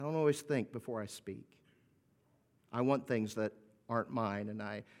always think before I speak. I want things that aren't mine, and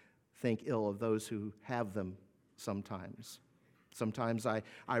I think ill of those who have them sometimes. Sometimes I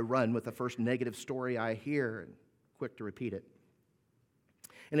run with the first negative story I hear and quick to repeat it.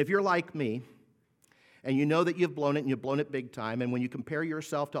 And if you're like me, and you know that you've blown it, and you've blown it big time, and when you compare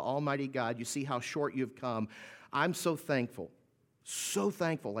yourself to Almighty God, you see how short you've come, I'm so thankful,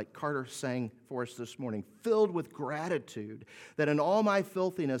 like Carter sang for us this morning, filled with gratitude that in all my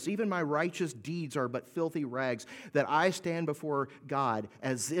filthiness, even my righteous deeds are but filthy rags, that I stand before God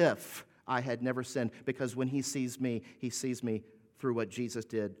as if I had never sinned, because when He sees me through what Jesus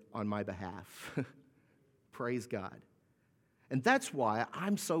did on my behalf. Praise God. And that's why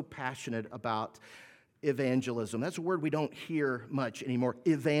I'm so passionate about evangelism. That's a word we don't hear much anymore,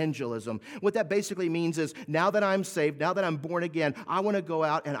 evangelism. What that basically means is, now that I'm saved, now that I'm born again, I want to go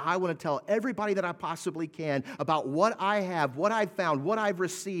out and I want to tell everybody that I possibly can about what I have, what I've found, what I've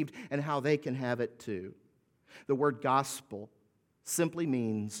received, and how they can have it too. The word gospel simply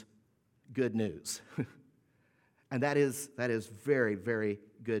means good news. And that is very, very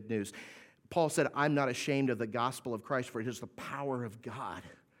good news. Paul said, I'm not ashamed of the gospel of Christ, for it is the power of God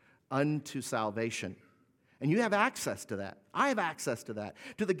unto salvation. And you have access to that. I have access to that,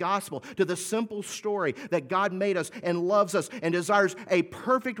 to the gospel, to the simple story that God made us and loves us and desires a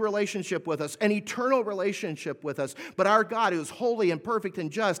perfect relationship with us, an eternal relationship with us. But our God, who is holy and perfect and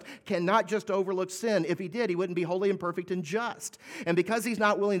just, cannot just overlook sin. If He did, He wouldn't be holy and perfect and just. And because He's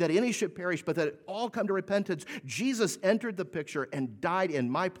not willing that any should perish, but that all come to repentance, Jesus entered the picture and died in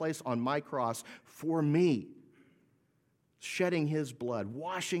my place on my cross for me, shedding His blood,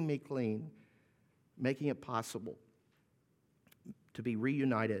 washing me clean, making it possible to be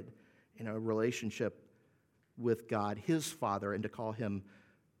reunited in a relationship with God, His Father, and to call Him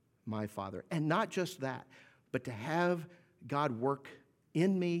my Father. And not just that, but to have God work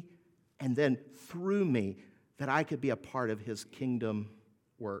in me and then through me, that I could be a part of His kingdom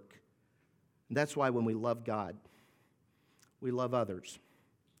work. And that's why when we love God, we love others.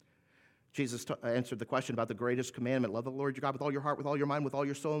 Jesus answered the question about the greatest commandment. Love the Lord your God with all your heart, with all your mind, with all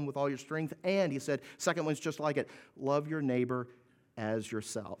your soul, and with all your strength. And He said, second one's just like it. Love your neighbor as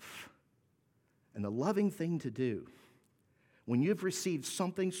yourself. And the loving thing to do, when you've received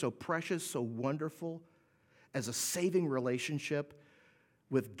something so precious, so wonderful, as a saving relationship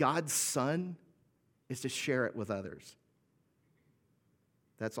with God's Son, is to share it with others.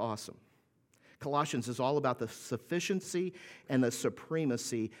 That's awesome. Colossians is all about the sufficiency and the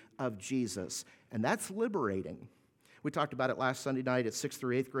supremacy of Jesus, and that's liberating. We talked about it last Sunday night at 6th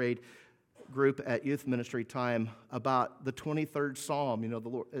through 8th grade group at youth ministry time about the 23rd Psalm. You know, the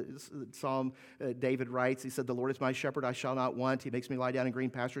Lord, Psalm David writes, he said, "The Lord is my shepherd, I shall not want. He makes me lie down in green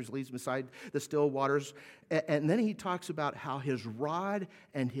pastures, leads me beside the still waters." And then he talks about how His rod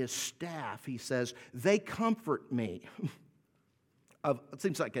and His staff, he says, they comfort me. It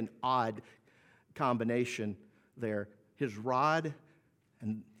seems like an odd combination there. His rod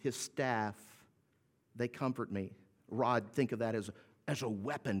and His staff, they comfort me. Rod, think of that as a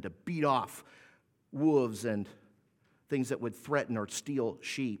weapon to beat off wolves and things that would threaten or steal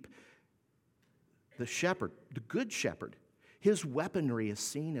sheep. The shepherd, the good shepherd, his weaponry is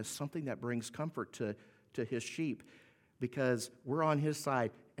seen as something that brings comfort to his sheep, because we're on his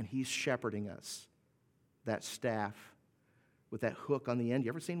side and he's shepherding us. That staff with that hook on the end. You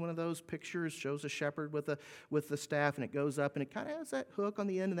ever seen one of those pictures? Shows a shepherd with the staff, and it goes up, and it kind of has that hook on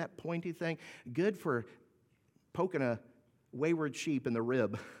the end and that pointy thing. Good for poking a wayward sheep in the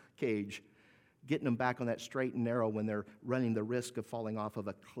rib cage, getting them back on that straight and narrow when they're running the risk of falling off of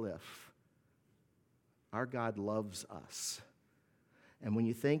a cliff. Our God loves us. And when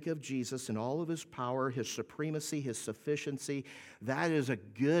you think of Jesus and all of His power, His supremacy, His sufficiency, that is a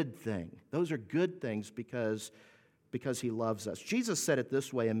good thing. Those are good things because He loves us. Jesus said it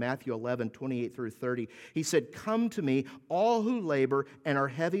this way in Matthew 11:28 through 30. He said, "Come to me, all who labor and are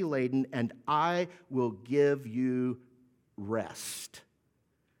heavy laden, and I will give you rest."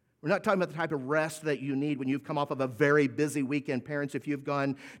 We're not talking about the type of rest that you need when you've come off of a very busy weekend. Parents, if you've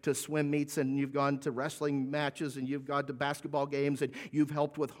gone to swim meets and you've gone to wrestling matches and you've gone to basketball games and you've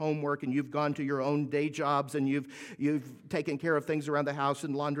helped with homework and you've gone to your own day jobs and you've taken care of things around the house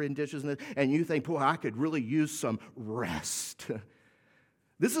and laundry and dishes and you think, boy, I could really use some rest.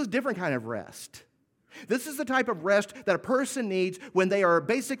 This is a different kind of rest. This is the type of rest that a person needs when they are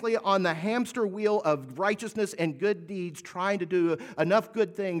basically on the hamster wheel of righteousness and good deeds, trying to do enough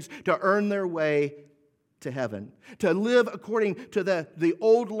good things to earn their way to heaven, to live according to the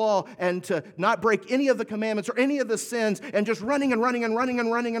old law and to not break any of the commandments or any of the sins and just running and running and running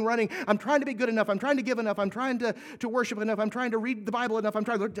and running and running. I'm trying to be good enough. I'm trying to give enough. I'm trying to worship enough. I'm trying to read the Bible enough. I'm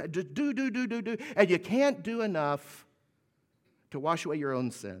trying to just do. And you can't do enough to wash away your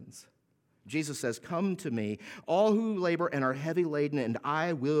own sins. Jesus says, come to me, all who labor and are heavy laden, and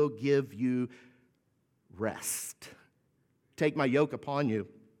I will give you rest. Take my yoke upon you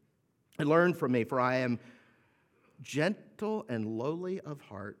and learn from me, for I am gentle and lowly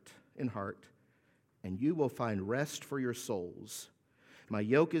in heart, and you will find rest for your souls. My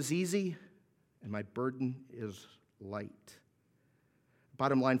yoke is easy, and my burden is light.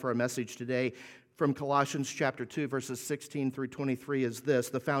 Bottom line for our message today from Colossians chapter 2, verses 16 through 23 is this: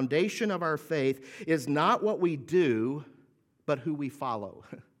 the foundation of our faith is not what we do, but who we follow.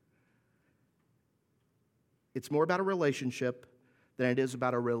 It's more about a relationship than it is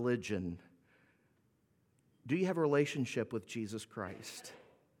about a religion. Do you have a relationship with Jesus Christ?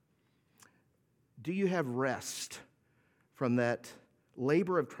 Do you have rest from that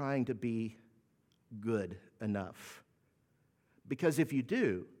labor of trying to be good enough? Because if you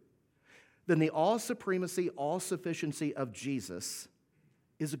do, then the all-supremacy, all-sufficiency of Jesus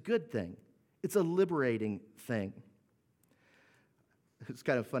is a good thing. It's a liberating thing. It's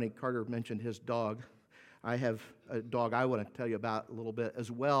kind of funny, Carter mentioned his dog. I have a dog I want to tell you about a little bit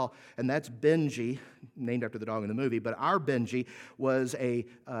as well, and that's Benji, named after the dog in the movie. But our Benji was a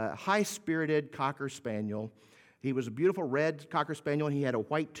high-spirited Cocker Spaniel. He was a beautiful red Cocker Spaniel, and he had a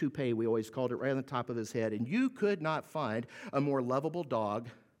white toupee, we always called it, right on the top of his head. And you could not find a more lovable dog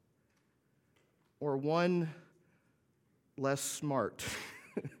or one less smart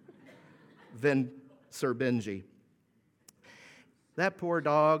than Sir Benji. That poor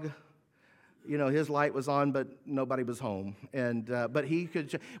dog, you know, his light was on, but nobody was home. And but he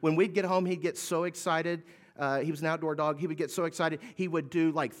could, when we'd get home, he'd get so excited. He was an outdoor dog. He would get so excited, he would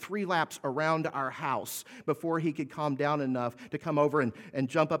do like 3 laps around our house before he could calm down enough to come over and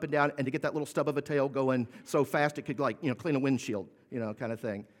jump up and down and to get that little stub of a tail going so fast it could, like, you know, clean a windshield, you know, kind of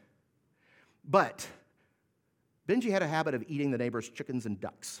thing. But Benji had a habit of eating the neighbor's chickens and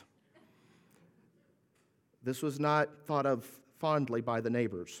ducks. This was not thought of fondly by the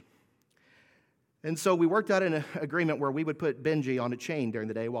neighbors. And so we worked out an agreement where we would put Benji on a chain during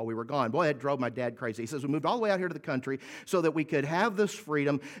the day while we were gone. Boy, it drove my dad crazy. He says we moved all the way out here to the country so that we could have this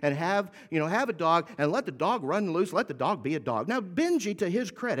freedom and have a dog and let the dog run loose, let the dog be a dog. Now, Benji, to his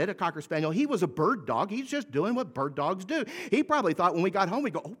credit, a Cocker Spaniel, he was a bird dog. He's just doing what bird dogs do. He probably thought when we got home,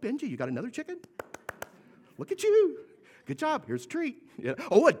 we'd go, oh, Benji, you got another chicken? Look at you. Good job. Here's a treat. Yeah.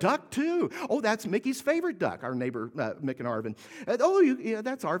 Oh, a duck, too. Oh, that's Mickey's favorite duck, our neighbor, Mick and Arvin.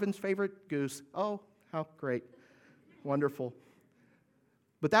 That's Arvin's favorite goose. Oh, how great. Wonderful.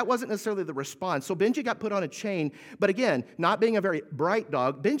 But that wasn't necessarily the response. So Benji got put on a chain. But again, not being a very bright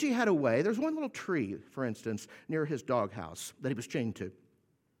dog, Benji had a way. There's one little tree, for instance, near his doghouse that he was chained to.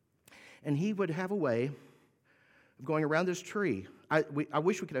 And he would have a way of going around this tree. I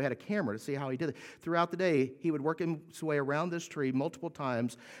wish we could have had a camera to see how he did it. Throughout the day, he would work his way around this tree multiple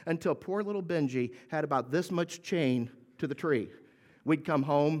times until poor little Benji had about this much chain to the tree. We'd come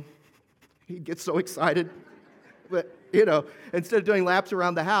home. He'd get so excited. But, you know, instead of doing laps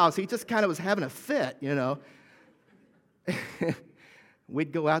around the house, he just kind of was having a fit, you know.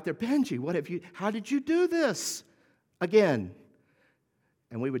 We'd go out there, Benji, how did you do this? Again.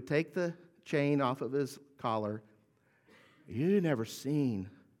 And we would take the chain off of his collar. You've never seen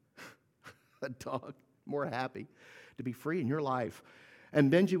a dog more happy to be free in your life. And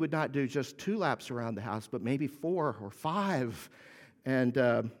Benji would not do just 2 laps around the house, but maybe 4 or 5,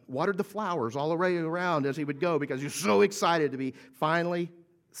 and watered the flowers all the way around as he would go because he was so excited to be finally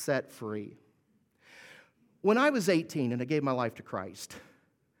set free. When I was 18 and I gave my life to Christ,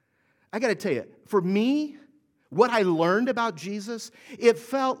 I got to tell you, for me, what I learned about Jesus, it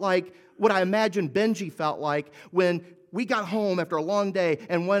felt like what I imagined Benji felt like when we got home after a long day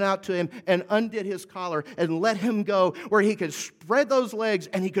and went out to him and undid his collar and let him go, where he could spread those legs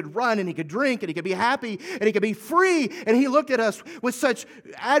and he could run and he could drink and he could be happy and he could be free. And he looked at us with such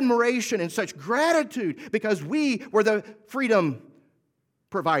admiration and such gratitude because we were the freedom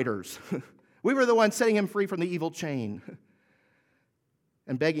providers. We were the ones setting him free from the evil chain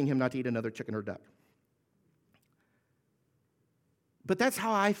and begging him not to eat another chicken or duck. But that's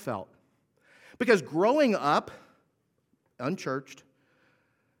how I felt. Because growing up, unchurched,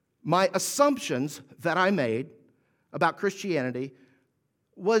 my assumptions that I made about Christianity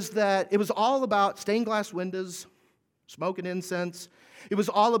was that it was all about stained glass windows, smoke and incense. It was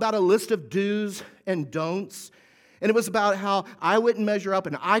all about a list of do's and don'ts. And it was about how I wouldn't measure up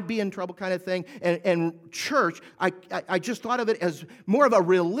and I'd be in trouble kind of thing. And church, I just thought of it as more of a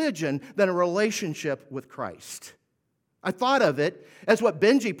religion than a relationship with Christ. I thought of it as what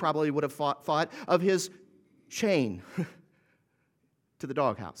Benji probably would have thought of his chain to the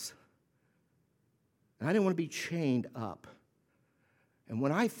doghouse. And I didn't want to be chained up. And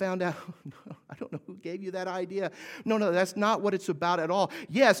when I found out, I don't know who gave you that idea. No, that's not what it's about at all.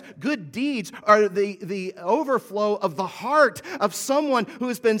 Yes, good deeds are the overflow of the heart of someone who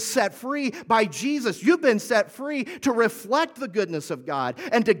has been set free by Jesus. You've been set free to reflect the goodness of God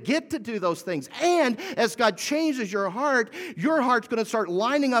and to get to do those things. And as God changes your heart's going to start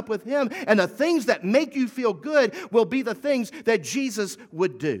lining up with Him. And the things that make you feel good will be the things that Jesus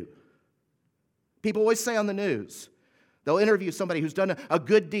would do. People always say on the news, they'll interview somebody who's done a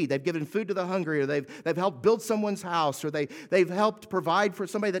good deed. They've given food to the hungry, or they've helped build someone's house, or they've helped provide for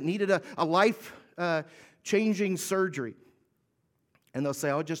somebody that needed a life-changing surgery. And they'll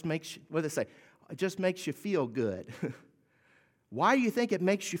say, what do they say? It just makes you feel good. Why do you think it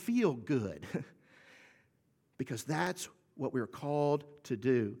makes you feel good? Because that's what we're called to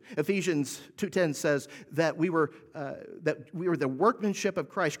do. Ephesians 2:10 says that we were the workmanship of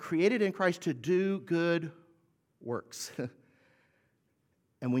Christ, created in Christ to do good works.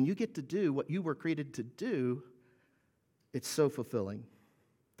 And when you get to do what you were created to do, it's so fulfilling.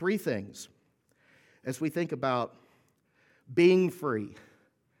 3 things as we think about being free,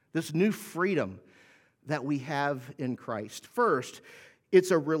 this new freedom that we have in Christ. First,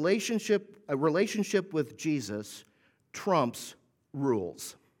 it's a relationship with Jesus trumps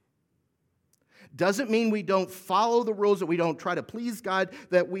rules. Doesn't mean we don't follow the rules, that we don't try to please God,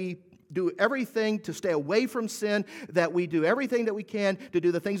 that we do everything to stay away from sin, that we do everything that we can to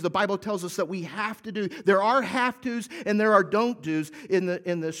do the things the Bible tells us that we have to do. There are have-tos and there are don't-dos in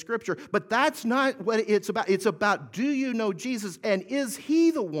the Scripture. But that's not what it's about. It's about, do you know Jesus, and is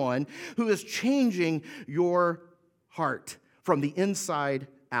He the one who is changing your heart from the inside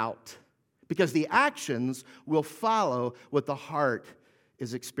out? Because the actions will follow what the heart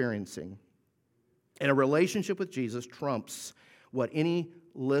is experiencing. And a relationship with Jesus trumps what any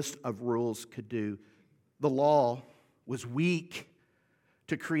list of rules could do. The law was weak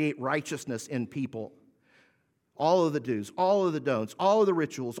to create righteousness in people. All of the do's, all of the don'ts, all of the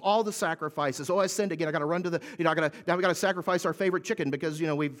rituals, all the sacrifices. Oh, I sinned again. I got to run to the, now we got to sacrifice our favorite chicken because,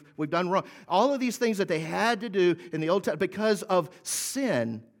 we've done wrong. All of these things that they had to do in the Old Testament because of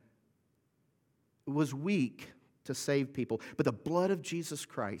sin was weak to save people. But the blood of Jesus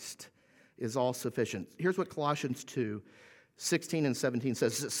Christ is all sufficient. Here's what Colossians 2:16 and 17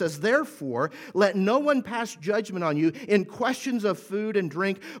 says. It says, therefore, let no one pass judgment on you in questions of food and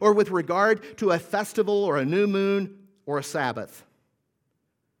drink, or with regard to a festival or a new moon or a Sabbath.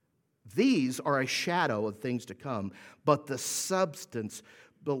 These are a shadow of things to come, but the substance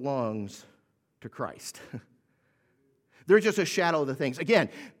belongs to Christ. They're just a shadow of the things. Again,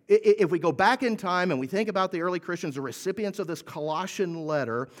 if we go back in time and we think about the early Christians, the recipients of this Colossian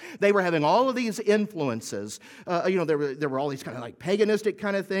letter, they were having all of these influences. There were all these kind of like paganistic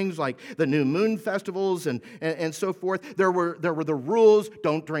kind of things, like the new moon festivals and so forth. There were the rules: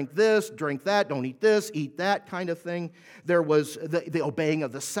 don't drink this, drink that, don't eat this, eat that kind of thing. There was the obeying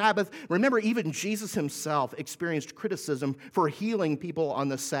of the Sabbath. Remember, even Jesus himself experienced criticism for healing people on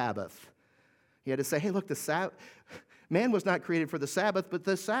the Sabbath. He had to say, hey, look, the Sabbath. Man was not created for the Sabbath, but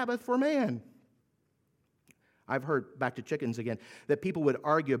the Sabbath for man. I've heard, back to chickens again, that people would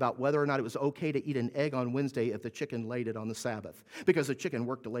argue about whether or not it was okay to eat an egg on Wednesday if the chicken laid it on the Sabbath, because the chicken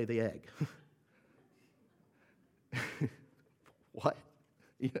worked to lay the egg. What?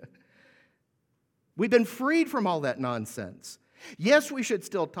 Yeah. We've been freed from all that nonsense. Yes, we should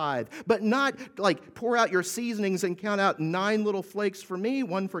still tithe, but not like pour out your seasonings and count out 9 little flakes for me,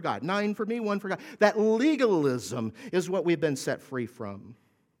 1 for God. 9 for me, 1 for God. That legalism is what we've been set free from.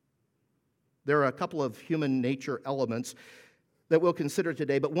 There are a couple of human nature elements that we'll consider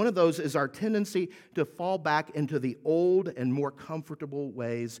today, but one of those is our tendency to fall back into the old and more comfortable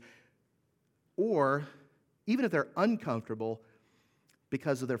ways, or even if they're uncomfortable,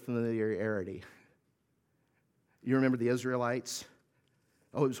 because of their familiarity. You remember the Israelites?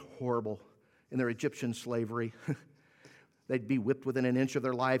 Oh, it was horrible in their Egyptian slavery. They'd be whipped within an inch of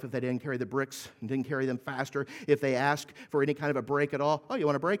their life if they didn't carry the bricks and didn't carry them faster. If they asked for any kind of a break at all, oh, you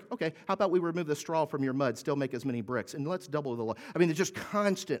want a break? Okay, how about we remove the straw from your mud, still make as many bricks, and let's double the law. I mean, there's just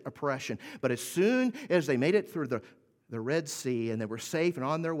constant oppression. But as soon as they made it through the Red Sea and they were safe and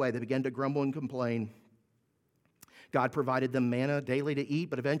on their way, they began to grumble and complain. God provided them manna daily to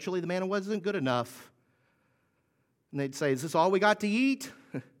eat, but eventually the manna wasn't good enough. And they'd say, is this all we got to eat?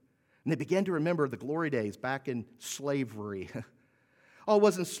 And they began to remember the glory days back in slavery. Oh,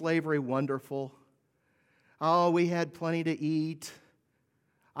 wasn't slavery wonderful? Oh, we had plenty to eat.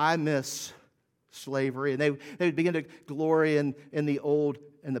 I miss slavery. And they would begin to glory in the old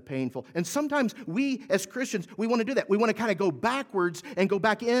and the painful. And sometimes we, as Christians, we want to do that. We want to kind of go backwards and go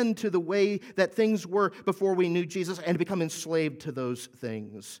back into the way that things were before we knew Jesus and become enslaved to those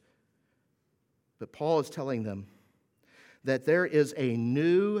things. But Paul is telling them that there is a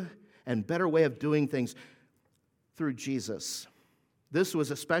new and better way of doing things through Jesus. This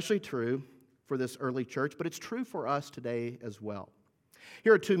was especially true for this early church, but it's true for us today as well.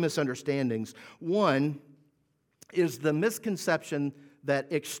 Here are two misunderstandings. One is the misconception that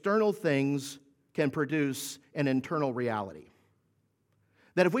external things can produce an internal reality.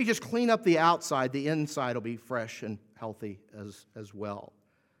 That if we just clean up the outside, the inside will be fresh and healthy as well.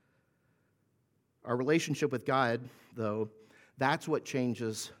 Our relationship with God, though, that's what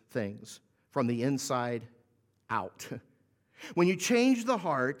changes things from the inside out. When you change the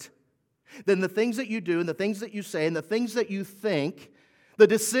heart, then the things that you do and the things that you say and the things that you think, the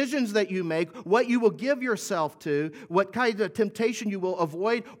decisions that you make, what you will give yourself to, what kind of temptation you will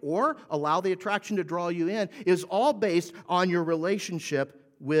avoid or allow the attraction to draw you in, is all based on your relationship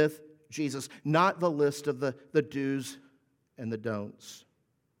with Jesus, not the list of the do's and the don'ts.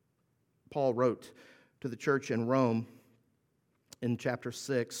 Paul wrote to the church in Rome in chapter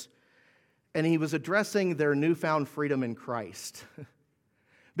 6, and he was addressing their newfound freedom in Christ.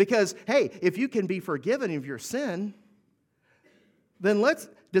 Because, hey, if you can be forgiven of your sin, then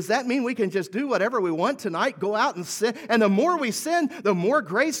does that mean we can just do whatever we want tonight, go out and sin? And the more we sin, the more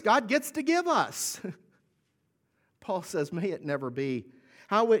grace God gets to give us. Paul says, may it never be.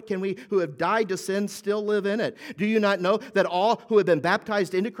 How can we who have died to sin still live in it? Do you not know that all who have been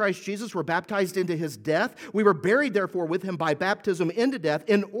baptized into Christ Jesus were baptized into his death? We were buried, therefore, with him by baptism into death,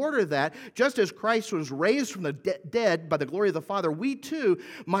 in order that, just as Christ was raised from the dead by the glory of the Father, we too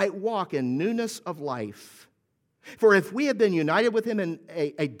might walk in newness of life. For if we have been united with him in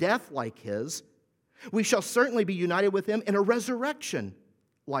a death like his, we shall certainly be united with him in a resurrection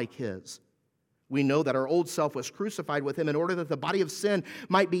like his. We know that our old self was crucified with him in order that the body of sin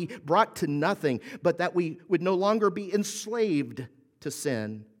might be brought to nothing, but that we would no longer be enslaved to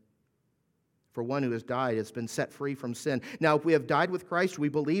sin. For one who has died has been set free from sin. Now, if we have died with Christ, we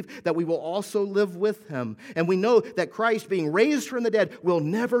believe that we will also live with him. And we know that Christ, being raised from the dead, will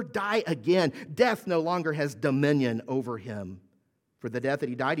never die again. Death no longer has dominion over him. For the death that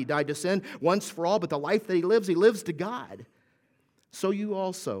he died to sin once for all, but the life that he lives to God. So you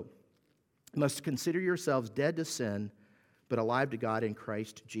also must consider yourselves dead to sin, but alive to God in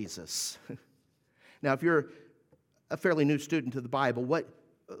Christ Jesus. Now, if you're a fairly new student to the Bible, what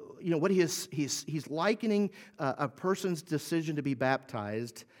he's likening a person's decision to be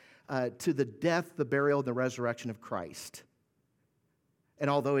baptized to the death, the burial, and the resurrection of Christ. And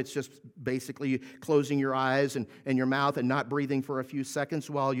although it's just basically closing your eyes and your mouth and not breathing for a few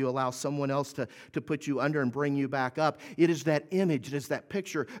seconds while you allow someone else to put you under and bring you back up, it is that image, it is that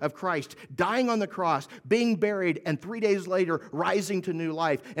picture of Christ dying on the cross, being buried, and 3 days later rising to new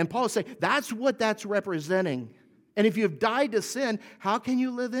life. And Paul is saying that's what that's representing. And if you've died to sin, how can you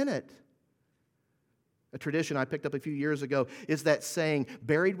live in it? A tradition I picked up a few years ago is that saying,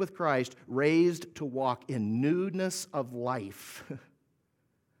 buried with Christ, raised to walk in newness of life.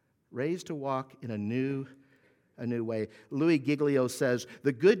 Raised to walk in a new way. Louis Giglio says,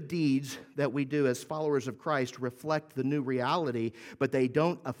 the good deeds that we do as followers of Christ reflect the new reality, but they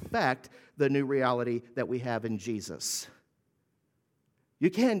don't affect the new reality that we have in Jesus. You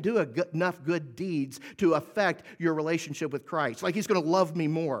can't do enough good deeds to affect your relationship with Christ. Like he's going to love me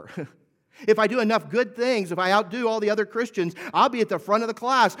more. If I do enough good things, if I outdo all the other Christians, I'll be at the front of the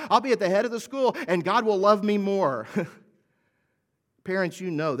class, I'll be at the head of the school, and God will love me more. Parents, you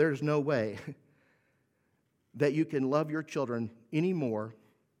know there's no way that you can love your children any more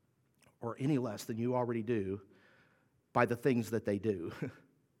or any less than you already do by the things that they do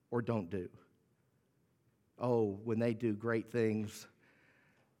or don't do. Oh, when they do great things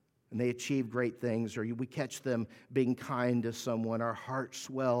and they achieve great things, or we catch them being kind to someone, our heart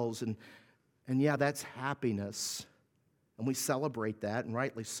swells, and yeah, that's happiness. And we celebrate that, and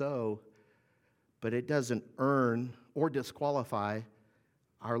rightly so, but it doesn't earn or disqualify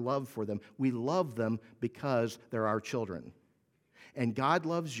our love for them. We love them because they're our children. And God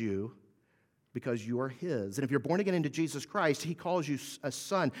loves you because you are his. And if you're born again into Jesus Christ, he calls you a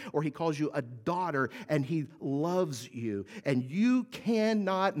son or he calls you a daughter, and he loves you. And you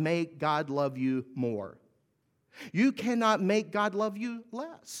cannot make God love you more. You cannot make God love you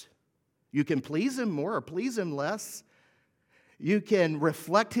less. You can please him more or please him less. You can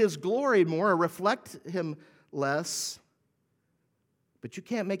reflect His glory more or reflect Him less. But you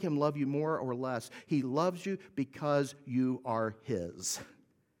can't make Him love you more or less. He loves you because you are His.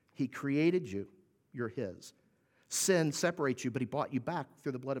 He created you. You're His. Sin separates you, but He bought you back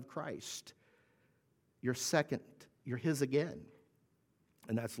through the blood of Christ. You're second. You're His again.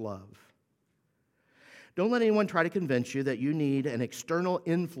 And that's love. Don't let anyone try to convince you that you need an external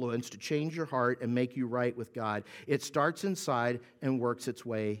influence to change your heart and make you right with God. It starts inside and works its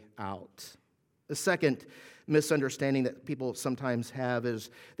way out. The second misunderstanding that people sometimes have is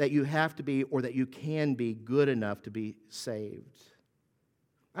that you have to be or that you can be good enough to be saved.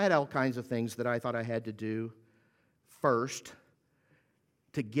 I had all kinds of things that I thought I had to do first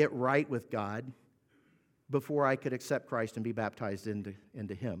to get right with God before I could accept Christ and be baptized into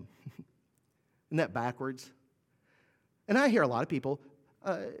Him. Isn't that backwards? And I hear a lot of people,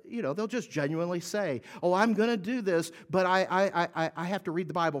 they'll just genuinely say, oh, I'm going to do this, but I have to read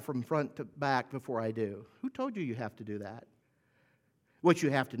the Bible from front to back before I do. Who told you you have to do that? What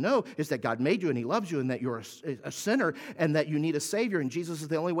you have to know is that God made you and He loves you and that you're a sinner and that you need a Savior and Jesus is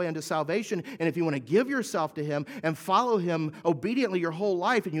the only way into salvation. And if you want to give yourself to Him and follow Him obediently your whole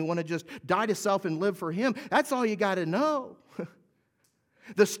life and you want to just die to self and live for Him, that's all you got to know.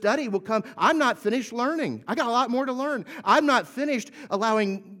 The study will come. I'm not finished learning. I got a lot more to learn. I'm not finished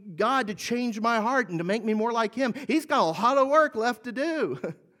allowing God to change my heart and to make me more like Him. He's got a lot of work left to do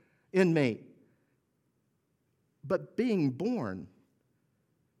in me. But being born,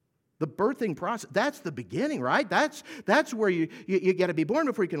 the birthing process, that's the beginning, right? That's where you got to be born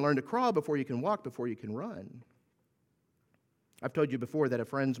before you can learn to crawl, before you can walk, before you can run. I've told you before that a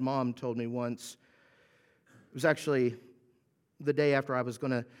friend's mom told me once, it was actually the day after I was going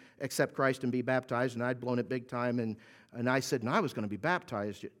to accept Christ and be baptized, and I'd blown it big time, and I said, and I was going to be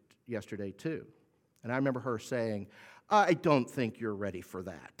baptized yesterday too. And I remember her saying, I don't think you're ready for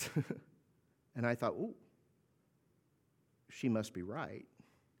that. And I thought, ooh, she must be right.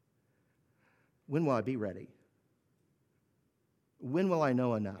 When will I be ready? When will I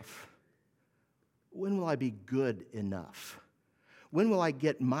know enough? When will I be good enough? When will I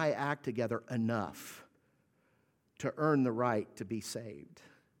get my act together enough to earn the right to be saved?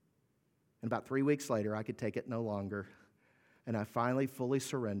 And about 3 weeks later, I could take it no longer, and I finally fully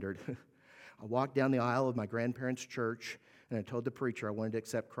surrendered. I walked down the aisle of my grandparents' church, and I told the preacher I wanted to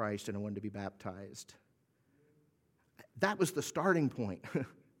accept Christ and I wanted to be baptized. That was the starting point.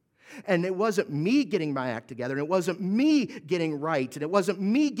 And it wasn't me getting my act together, and it wasn't me getting right, and it wasn't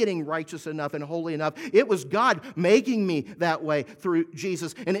me getting righteous enough and holy enough. It was God making me that way through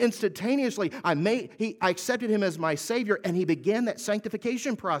Jesus. And instantaneously, I accepted Him as my Savior, and He began that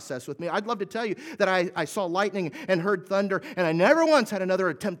sanctification process with me. I'd love to tell you that I saw lightning and heard thunder, and I never once had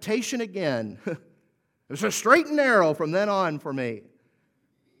another temptation again. It was a straight and narrow from then on for me.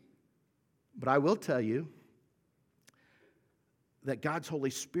 But I will tell you that God's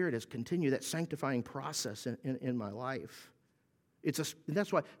Holy Spirit has continued that sanctifying process in my life.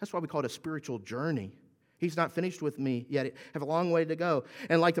 That's why we call it a spiritual journey. He's not finished with me yet. I have a long way to go.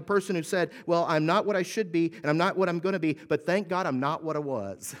 And like the person who said, well, I'm not what I should be, and I'm not what I'm going to be, but thank God I'm not what I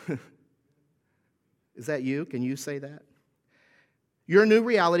was. Is that you? Can you say that? Your new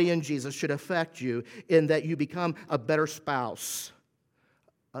reality in Jesus should affect you in that you become a better spouse,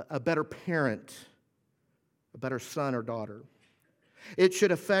 a better parent, a better son or daughter. It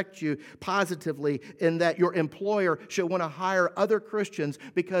should affect you positively in that your employer should want to hire other Christians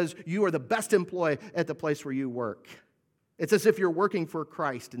because you are the best employee at the place where you work. It's as if you're working for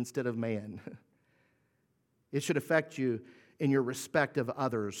Christ instead of man. It should affect you in your respect of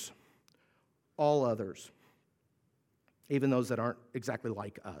others, all others, even those that aren't exactly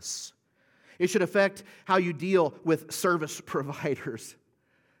like us. It should affect how you deal with service providers.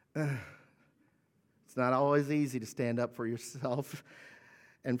 It's not always easy to stand up for yourself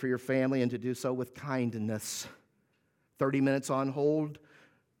and for your family and to do so with kindness. 30 minutes on hold,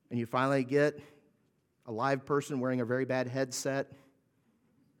 and you finally get a live person wearing a very bad headset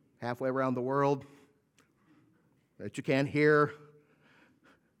halfway around the world that you can't hear.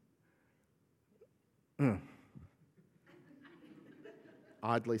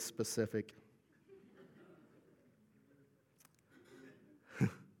 Oddly specific.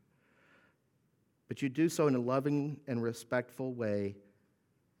 But you do so in a loving and respectful way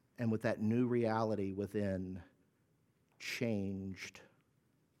and with that new reality within, changed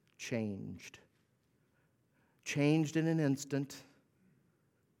in an instant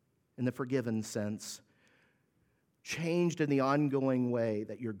in the forgiven sense, changed in the ongoing way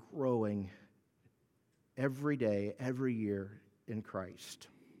that you're growing every day, every year in Christ.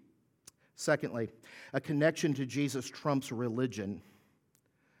 Secondly, a connection to Jesus trumps religion.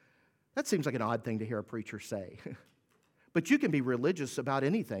 That seems like an odd thing to hear a preacher say. But you can be religious about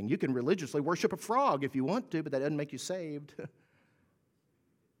anything. You can religiously worship a frog if you want to, but that doesn't make you saved.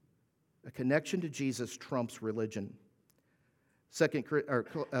 A connection to Jesus trumps religion.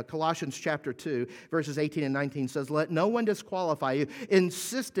 Colossians chapter 2, verses 18 and 19 says, "Let no one disqualify you,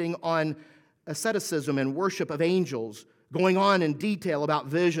 insisting on asceticism and worship of angels, going on in detail about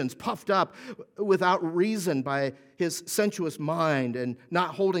visions, puffed up without reason by his sensuous mind, and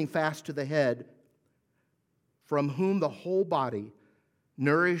not holding fast to the head, from whom the whole body,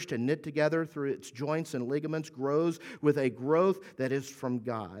 nourished and knit together through its joints and ligaments, grows with a growth that is from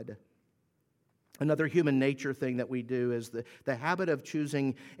God." Another human nature thing that we do is the habit of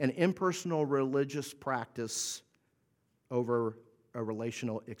choosing an impersonal religious practice over a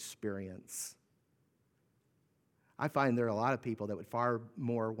relational experience. I find there are a lot of people that would far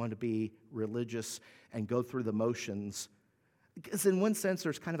more want to be religious and go through the motions. Because in one sense,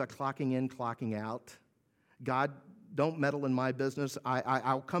 there's kind of a clocking in, clocking out. God, don't meddle in my business.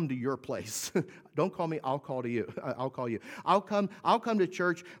 I'll come to your place. Don't call me. I'll call to you. I'll call you. I'll come to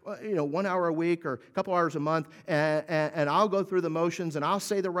church, 1 hour a week or a couple hours a month, and I'll go through the motions, and I'll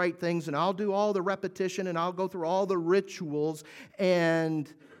say the right things, and I'll do all the repetition, and I'll go through all the rituals,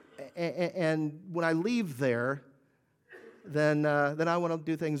 and when I leave there, then I want to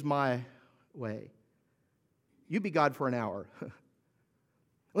do things my way. You be God for an hour.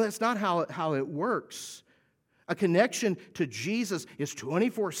 Well, that's not how it works. A connection to Jesus is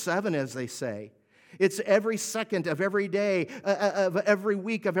 24/7, as they say. It's every second of every day, of every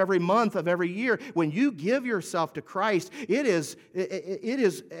week, of every month, of every year. When you give yourself to Christ, it is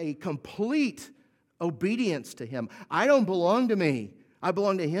a complete obedience to Him. I don't belong to me. I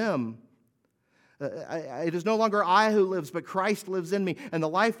belong to Him. It is no longer I who lives, but Christ lives in me. And the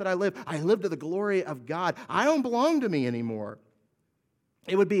life that I live to the glory of God. I don't belong to me anymore.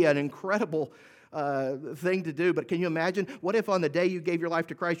 It would be an incredible thing to do, but can you imagine? What if on the day you gave your life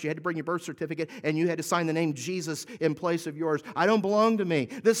to Christ, you had to bring your birth certificate and you had to sign the name Jesus in place of yours? I don't belong to me.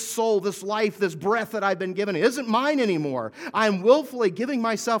 This soul, this life, this breath that I've been given isn't mine anymore. I'm willfully giving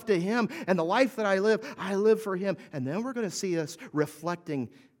myself to Him, and the life that I live for Him. And then we're going to see us reflecting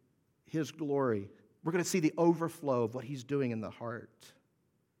His glory. We're going to see the overflow of what He's doing in the heart.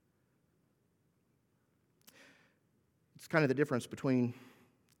 It's kind of the difference between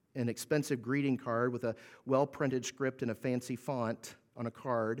an expensive greeting card with a well-printed script and a fancy font on a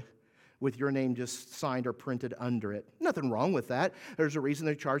card with your name just signed or printed under it. Nothing wrong with that. There's a reason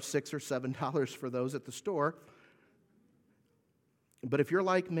they charge $6 or $7 for those at the store. But if you're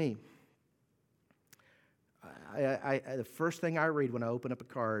like me, the first thing I read when I open up a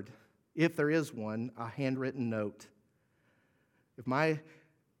card, if there is one, a handwritten note. If my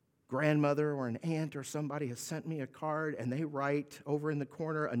grandmother or an aunt or somebody has sent me a card and they write over in the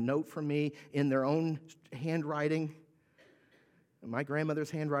corner a note from me in their own handwriting. And my grandmother's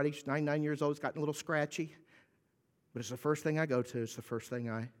handwriting, she's 99 years old, it's gotten a little scratchy. But it's the first thing I go to. It's the first thing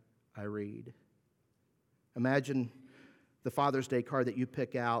I read. Imagine the Father's Day card that you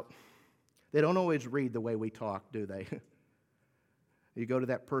pick out. They don't always read the way we talk, do they? You go to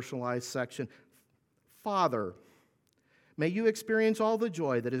that personalized section. Father, may you experience all the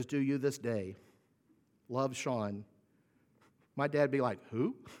joy that is due you this day. Love, Sean. My dad would be like,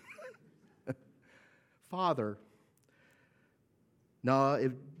 who? Father. No,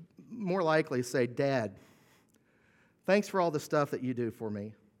 it more likely say, Dad, thanks for all the stuff that you do for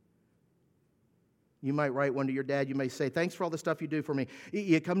me. You might write one to your dad. You may say, thanks for all the stuff you do for me.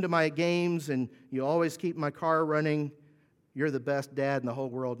 You come to my games and you always keep my car running. You're the best dad in the whole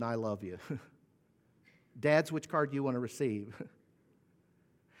world and I love you. Dads, which card do you want to receive?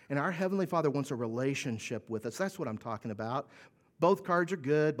 And our Heavenly Father wants a relationship with us. That's what I'm talking about. Both cards are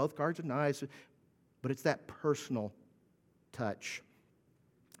good. Both cards are nice. But it's that personal touch.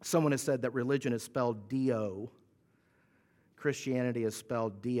 Someone has said that religion is spelled D-O. Christianity is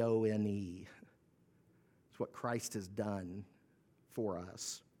spelled D-O-N-E. It's what Christ has done for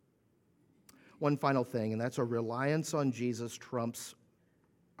us. One final thing, and that's a reliance on Jesus trumps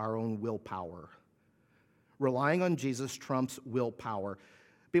our own willpower. Relying on Jesus trumps willpower.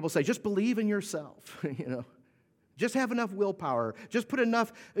 People say, just believe in yourself, Just have enough willpower. Just put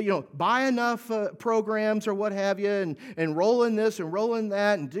enough, buy enough programs or what have you, and roll in this and roll in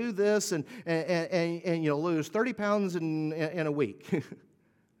that and do this and you'll lose 30 pounds in a week.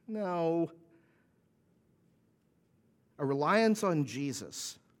 No. A reliance on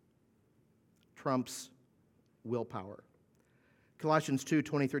Jesus trumps willpower. Colossians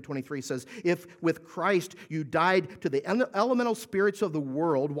 2:20-23 says, if with Christ you died to the elemental spirits of the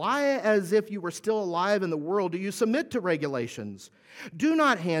world, why, as if you were still alive in the world, do you submit to regulations? Do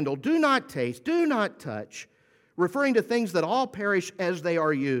not handle, do not taste, do not touch, referring to things that all perish as they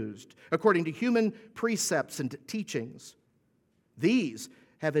are used, according to human precepts and teachings. These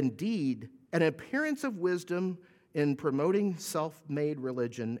have indeed an appearance of wisdom in promoting self-made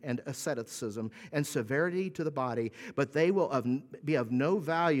religion and asceticism and severity to the body, but they will be of no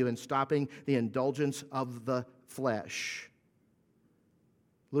value in stopping the indulgence of the flesh.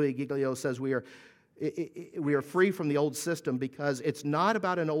 Louis Giglio says we are free from the old system because it's not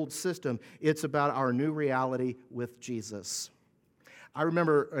about an old system, it's about our new reality with Jesus. I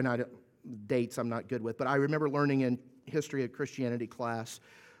remember, and dates I'm not good with, but I remember learning in history of Christianity class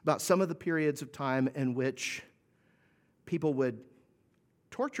about some of the periods of time in which people would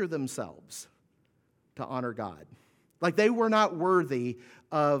torture themselves to honor God. Like they were not worthy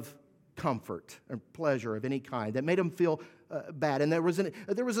of comfort and pleasure of any kind. That made them feel bad. And there was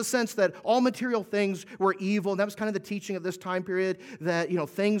a sense that all material things were evil. And that was kind of the teaching of this time period, that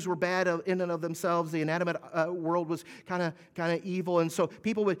things were bad in and of themselves. The inanimate world was kind of evil. And so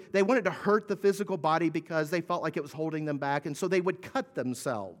people they wanted to hurt the physical body because they felt like it was holding them back. And so they would cut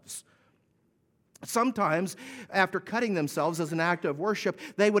themselves. Sometimes, after cutting themselves as an act of worship,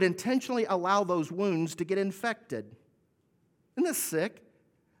 they would intentionally allow those wounds to get infected. Isn't this sick?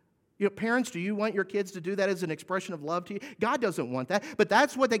 Parents, do you want your kids to do that as an expression of love to you? God doesn't want that, but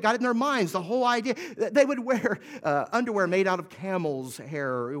that's what they got in their minds, the whole idea. They would wear underwear made out of camel's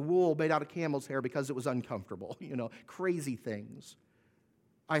hair, wool made out of camel's hair because it was uncomfortable, crazy things.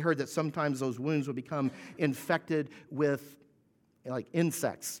 I heard that sometimes those wounds would become infected with, like,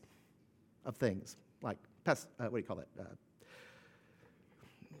 insects of things, like pests,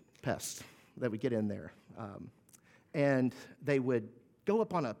 pests that would get in there. And they would go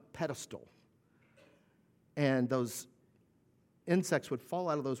up on a pedestal, and those insects would fall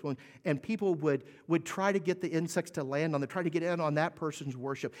out of those wounds, and people would try to get the insects to land on them, try to get in on that person's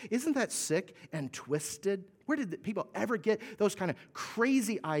worship. Isn't that sick and twisted? Where did people ever get those kind of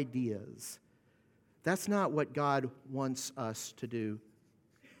crazy ideas? That's not what God wants us to do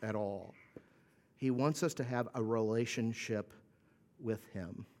at all. He wants us to have a relationship with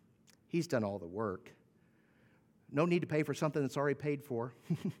Him. He's done all the work. No need to pay for something that's already paid for,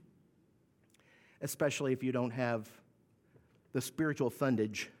 especially if you don't have the spiritual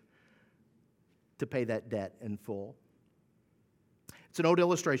fundage to pay that debt in full. It's an old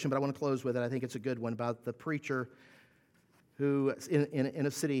illustration, but I want to close with it. I think it's a good one, about the preacher who, in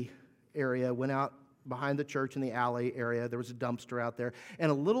a city area, went out behind the church in the alley area. There was a dumpster out there,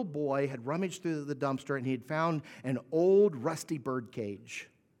 and a little boy had rummaged through the dumpster, and he had found an old rusty bird cage.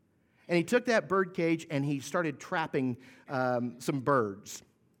 And he took that bird cage and he started trapping some birds,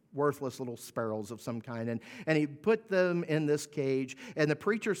 worthless little sparrows of some kind, and he put them in this cage. And the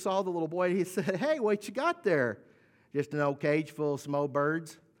preacher saw the little boy, and he said, "Hey, what you got there?" "Just an old cage full of some old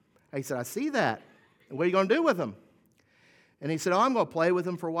birds." He said, "I see that. And what are you going to do with them?" And he said, "Oh, I'm going to play with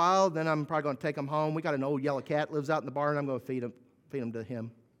them for a while, then I'm probably going to take them home. We got an old yellow cat lives out in the barn, I'm going to feed them to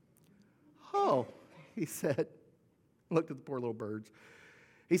him." "Oh," he said, looked at the poor little birds.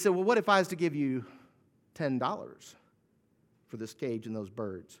 He said, "Well, what if I was to give you $10 for this cage and those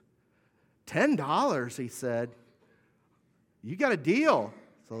birds?" $10, he said. "You got a deal."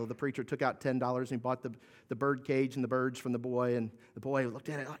 So the preacher took out $10 and he bought the bird cage and the birds from the boy, and the boy looked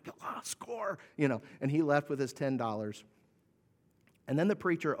at it like, score, and he left with his $10. And then the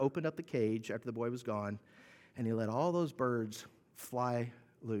preacher opened up the cage after the boy was gone, and he let all those birds fly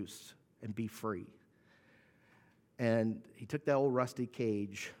loose and be free. And he took that old rusty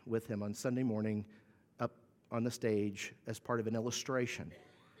cage with him on Sunday morning up on the stage as part of an illustration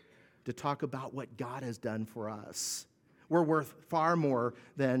to talk about what God has done for us. We're worth far more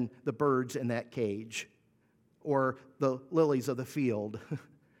than the birds in that cage or the lilies of the field.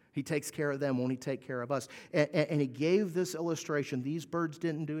 He takes care of them, won't He take care of us? And He gave this illustration. These birds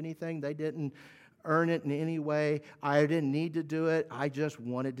didn't do anything. They didn't earn it in any way. I didn't need to do it. I just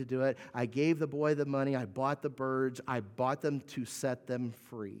wanted to do it. I gave the boy the money. I bought the birds. I bought them to set them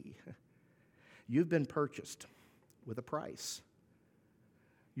free. You've been purchased with a price.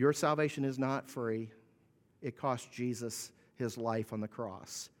 Your salvation is not free. It cost Jesus His life on the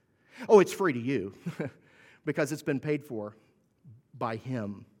cross. Oh, it's free to you because it's been paid for by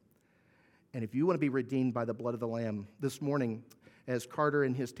Him. And if you want to be redeemed by the blood of the Lamb, this morning, as Carter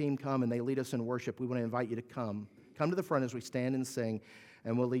and his team come and they lead us in worship, we want to invite you to come. Come to the front as we stand and sing,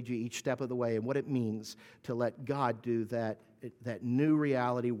 and we'll lead you each step of the way and what it means to let God do that new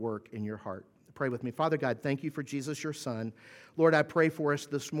reality work in your heart. Pray with me. Father God, thank you for Jesus, your Son. Lord, I pray for us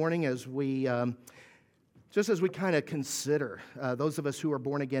this morning as we just as we kind of consider, those of us who are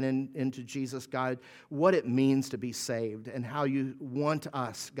born again into Jesus, God, what it means to be saved and how you want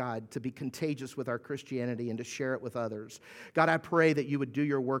us, God, to be contagious with our Christianity and to share it with others. God, I pray that you would do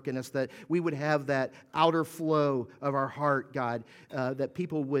your work in us, that we would have that outer flow of our heart, God, that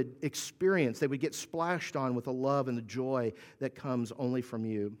people would experience, they would get splashed on with the love and the joy that comes only from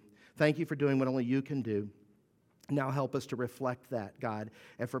you. Thank you for doing what only you can do. Now help us to reflect that, God,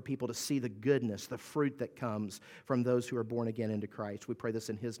 and for people to see the goodness, the fruit that comes from those who are born again into Christ. We pray this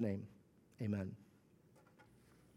in his name. Amen.